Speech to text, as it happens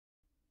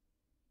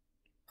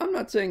I'm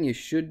not saying you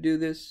should do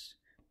this,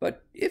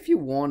 but if you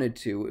wanted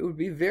to, it would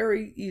be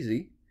very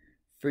easy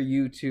for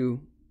you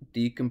to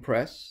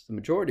decompress the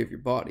majority of your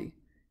body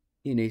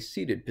in a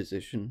seated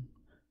position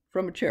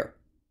from a chair.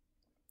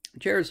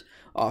 Chairs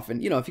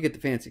often, if you get the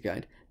fancy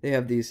kind, they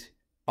have these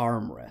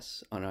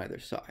armrests on either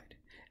side.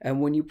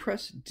 And when you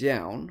press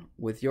down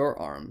with your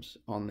arms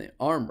on the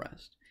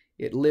armrest,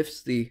 it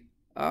lifts the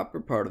upper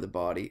part of the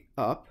body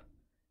up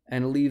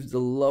and leaves the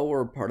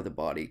lower part of the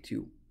body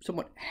to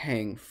somewhat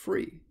hang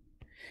free.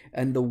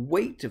 And the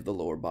weight of the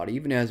lower body,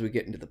 even as we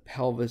get into the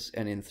pelvis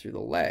and in through the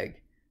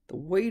leg, the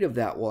weight of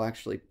that will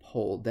actually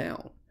pull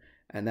down.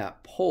 And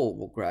that pull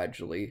will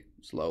gradually,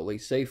 slowly,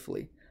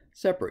 safely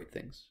separate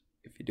things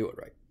if you do it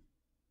right.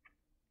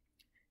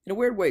 In a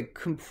weird way,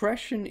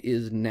 compression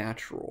is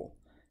natural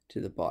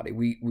to the body.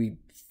 We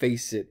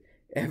face it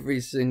every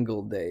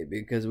single day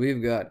because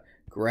we've got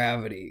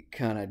gravity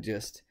kind of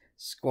just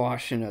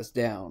squashing us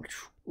down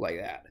like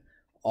that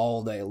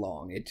all day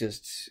long. It's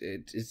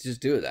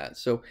just doing that.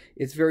 So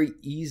it's very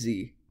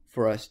easy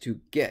for us to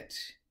get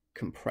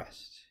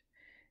compressed.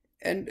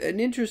 And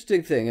an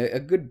interesting thing, a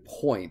good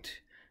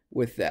point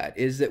with that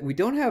is that we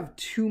don't have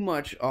too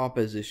much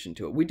opposition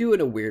to it. We do it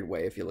in a weird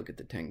way if you look at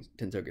the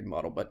Tenzoku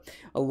model, but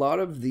a lot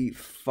of the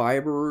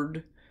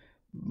fibered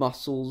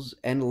muscles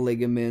and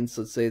ligaments,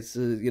 let's say it's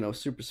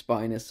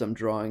supraspinous I'm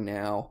drawing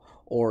now,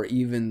 or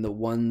even the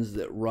ones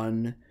that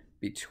run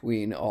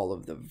between all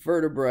of the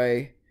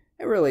vertebrae,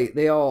 and really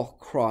they all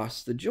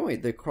cross the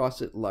joint. They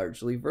cross it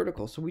largely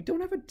vertical, so we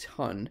don't have a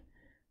ton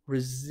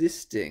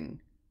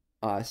resisting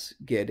us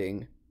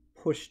getting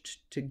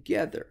pushed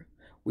together.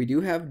 We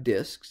do have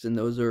discs, and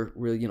those are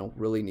really,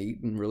 really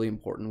neat and really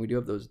important. We do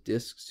have those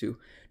discs to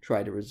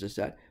try to resist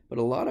that. But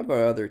a lot of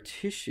our other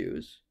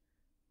tissues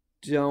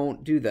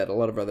don't do that. A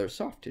lot of other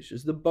soft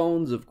tissues. The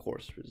bones, of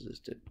course,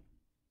 resist it.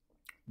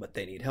 But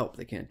they need help.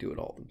 They can't do it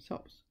all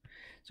themselves.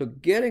 So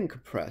getting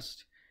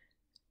compressed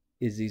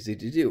is easy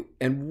to do.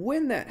 And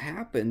when that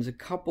happens, a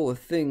couple of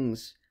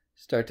things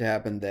start to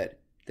happen that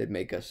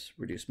make us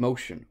reduce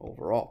motion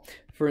overall.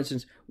 For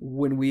instance,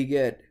 when we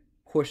get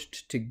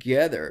pushed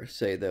together,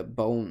 say the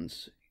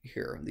bones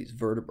here, these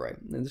vertebrae,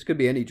 and this could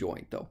be any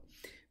joint though,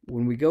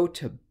 when we go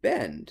to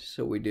bend,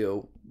 so we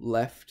do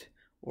left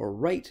or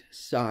right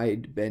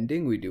side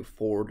bending, we do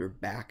forward or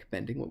back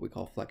bending, what we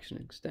call flexion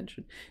and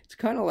extension. It's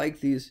kind of like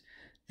these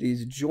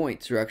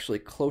joints are actually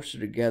closer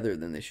together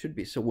than they should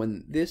be. So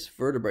when this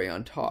vertebrae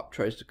on top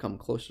tries to come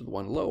closer to the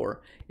one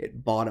lower,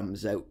 it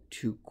bottoms out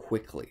too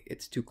quickly.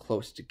 It's too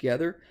close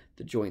together.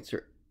 The joints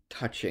are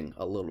touching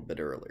a little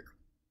bit earlier.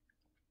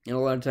 And a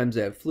lot of times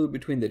they have fluid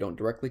between, they don't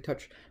directly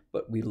touch,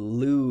 but we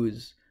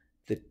lose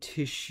the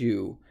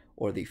tissue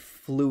or the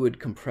fluid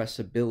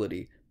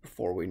compressibility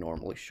before we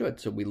normally should.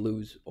 So we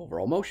lose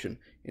overall motion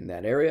in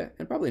that area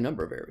and probably a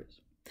number of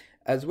areas.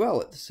 As well,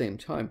 at the same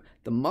time,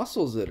 the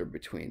muscles that are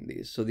between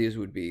these, so these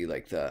would be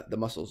like the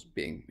muscles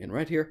being in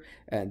right here,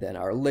 and then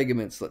our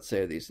ligaments, let's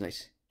say, are these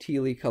nice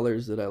tealy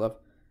colors that I love.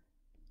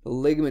 The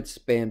ligaments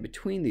span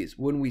between these.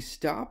 When we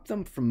stop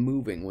them from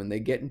moving, when they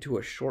get into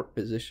a short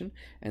position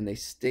and they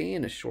stay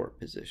in a short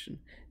position,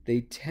 they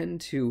tend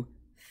to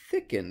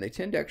thicken. They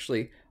tend to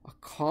actually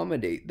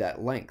accommodate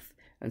that length.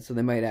 And so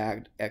they might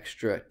add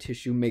extra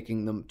tissue,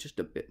 making them just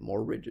a bit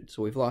more rigid.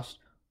 So we've lost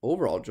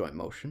overall joint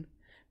motion,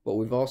 but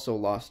we've also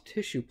lost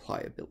tissue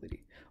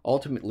pliability,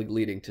 ultimately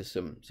leading to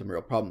some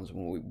real problems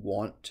when we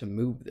want to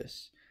move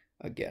this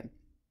again.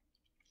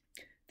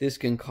 This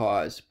can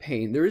cause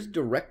pain. There is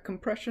direct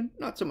compression,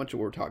 not so much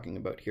what we're talking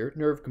about here.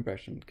 Nerve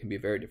compression can be a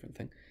very different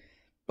thing.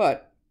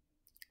 But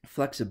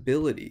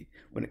flexibility,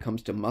 when it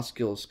comes to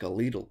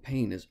musculoskeletal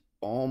pain, is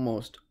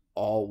almost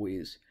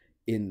always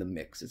in the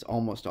mix. It's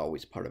almost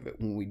always part of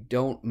it. When we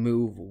don't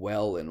move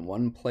well in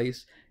one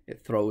place,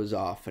 it throws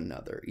off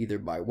another, either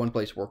by one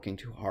place working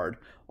too hard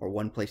or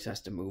one place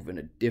has to move in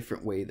a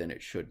different way than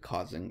it should,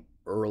 causing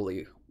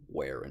early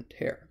wear and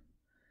tear.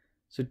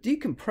 So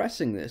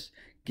decompressing this,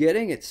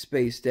 getting it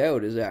spaced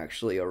out, is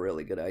actually a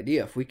really good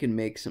idea. If we can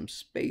make some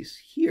space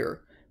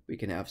here, we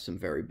can have some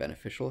very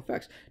beneficial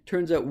effects.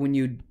 Turns out when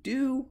you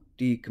do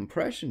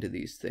decompression to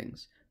these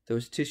things,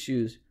 those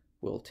tissues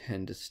will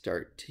tend to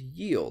start to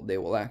yield. They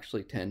will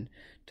actually tend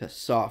to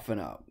soften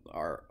up.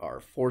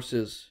 Our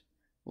forces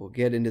will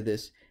get into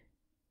this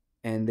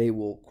and they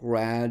will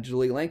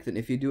gradually lengthen.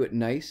 If you do it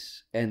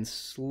nice and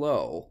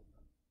slow,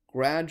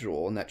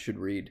 gradual, and that should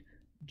read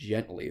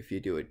gently if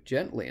you do it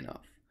gently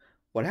enough,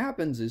 what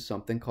happens is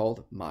something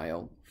called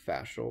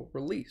myofascial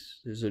release.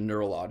 There's a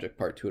neurologic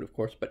part to it, of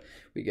course, but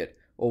we get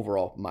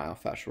overall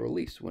myofascial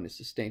release when it's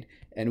sustained,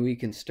 and we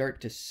can start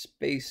to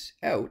space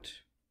out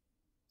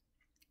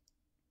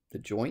the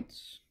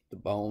joints, the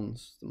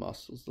bones, the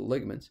muscles, the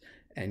ligaments,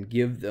 and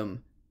give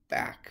them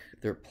back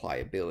their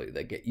pliability.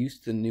 They get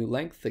used to the new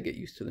length, they get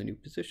used to the new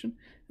position,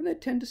 and they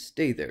tend to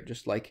stay there,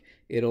 just like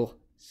it'll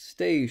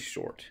stay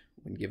short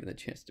when given the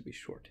chance to be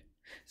short.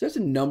 So there's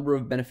a number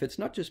of benefits,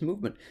 not just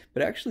movement,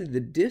 but actually the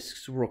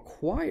discs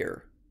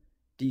require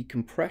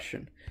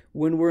decompression.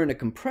 When we're in a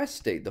compressed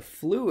state, the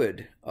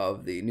fluid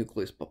of the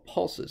nucleus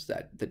pulses,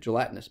 that the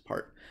gelatinous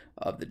part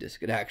of the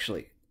disc, it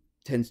actually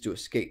tends to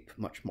escape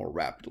much more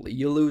rapidly.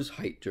 You lose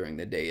height during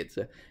the day. It's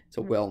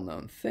a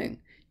well-known thing.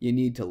 You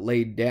need to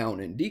lay down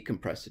and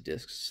decompress the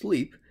disc,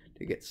 sleep,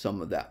 to get some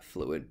of that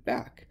fluid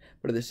back.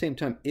 But at the same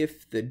time,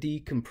 if the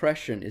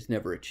decompression is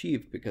never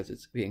achieved because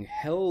it's being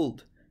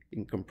held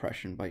in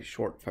compression by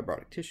short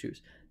fibrotic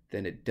tissues,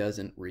 then it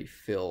doesn't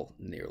refill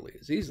nearly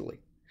as easily.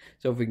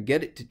 So if we can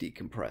get it to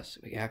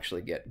decompress, we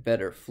actually get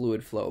better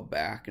fluid flow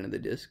back into the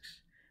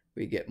discs.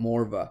 We get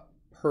more of a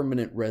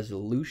permanent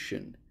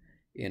resolution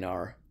in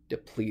our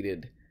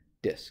depleted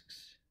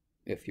discs,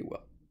 if you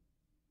will.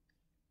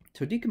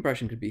 So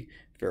decompression could be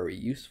very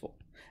useful.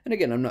 And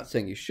again, I'm not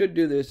saying you should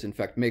do this. In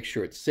fact, make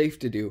sure it's safe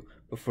to do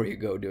before you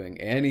go doing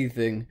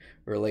anything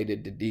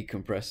related to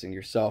decompressing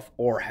yourself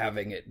or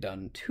having it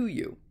done to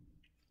you.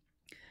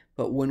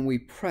 But when we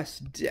press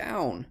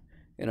down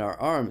in our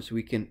arms,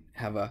 we can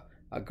have a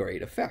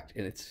great effect.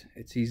 And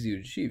it's easy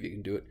to achieve. You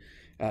can do it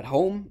at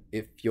home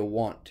if you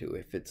want to,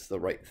 if it's the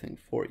right thing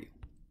for you.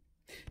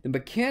 The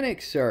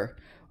mechanics are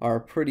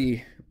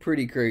pretty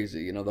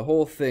crazy. You know, the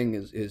whole thing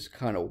is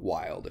kind of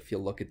wild if you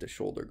look at the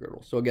shoulder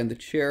girdle. So again, the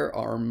chair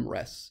arm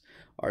rests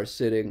are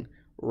sitting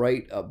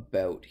right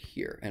about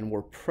here, and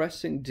we're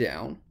pressing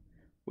down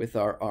with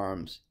our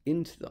arms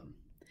into them.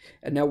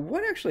 And now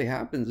what actually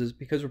happens is,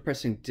 because we're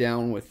pressing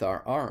down with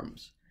our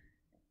arms,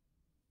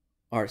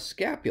 our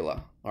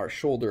scapula, our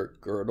shoulder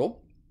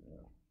girdle,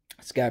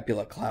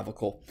 scapula,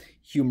 clavicle,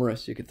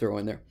 humerus, you could throw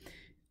in there,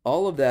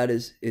 all of that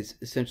is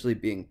essentially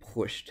being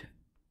pushed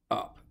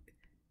up.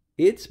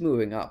 It's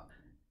moving up,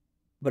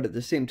 but at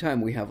the same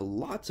time, we have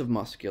lots of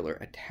muscular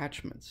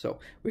attachments. So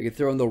we can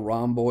throw in the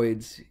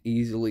rhomboids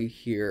easily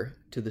here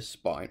to the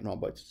spine,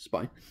 rhomboids to the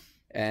spine.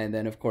 And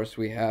then, of course,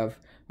 we have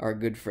our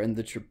good friend,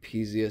 the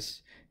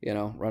trapezius, you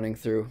know, running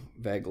through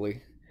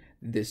vaguely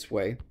this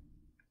way.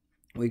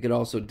 We could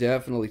also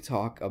definitely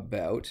talk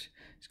about,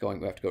 we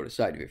have to go to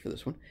side view for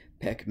this one,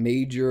 pec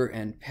major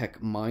and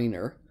pec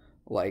minor,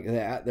 like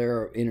that.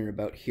 They're in and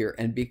about here.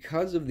 And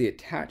because of the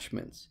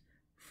attachments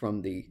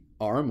from the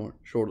arm or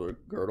shoulder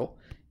girdle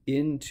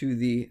into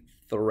the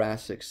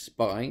thoracic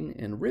spine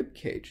and rib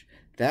cage,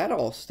 that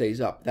all stays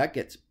up. That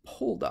gets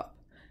pulled up.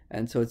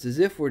 And so it's as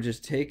if we're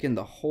just taking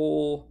the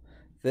whole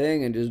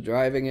thing and just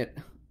driving it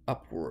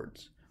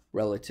upwards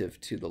relative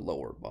to the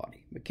lower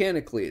body.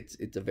 Mechanically,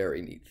 it's a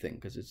very neat thing,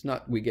 because it's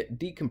not, we get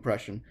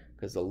decompression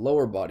because the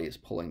lower body is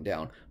pulling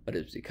down, but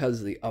it's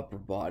because the upper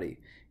body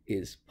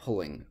is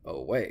pulling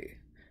away.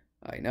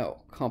 I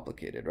know,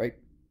 complicated, right?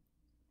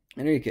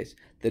 In any case,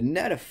 the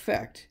net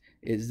effect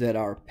is that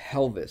our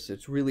pelvis,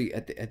 it's really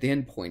at the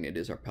end point, it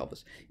is our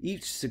pelvis.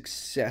 Each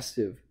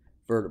successive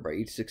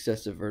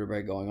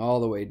vertebrae going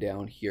all the way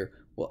down here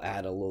will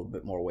add a little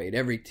bit more weight.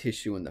 Every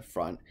tissue in the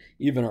front,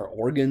 even our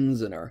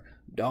organs and our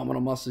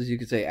abdominal muscles, you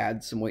could say,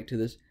 add some weight to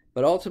this.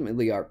 But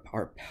ultimately,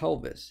 our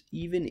pelvis,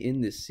 even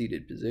in this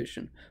seated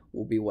position,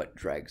 will be what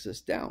drags us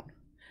down.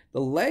 The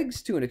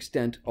legs, to an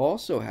extent,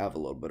 also have a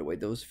little bit of weight.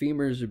 Those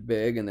femurs are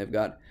big, and they've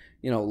got,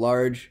 you know,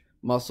 large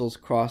muscles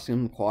crossing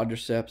them,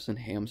 quadriceps and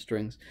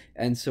hamstrings.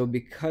 And so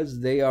because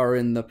they are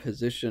in the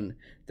position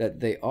that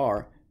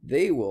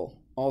they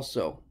will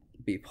also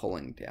be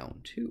pulling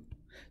down too.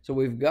 So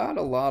we've got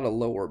a lot of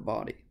lower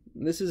body.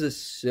 And this is a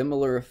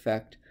similar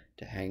effect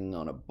to hanging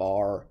on a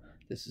bar.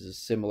 This is a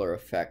similar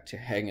effect to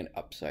hanging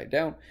upside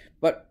down.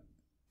 But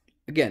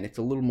again, it's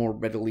a little more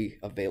readily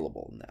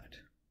available than that.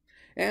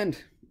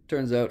 And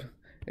turns out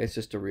it's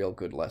just a real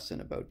good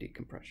lesson about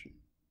decompression.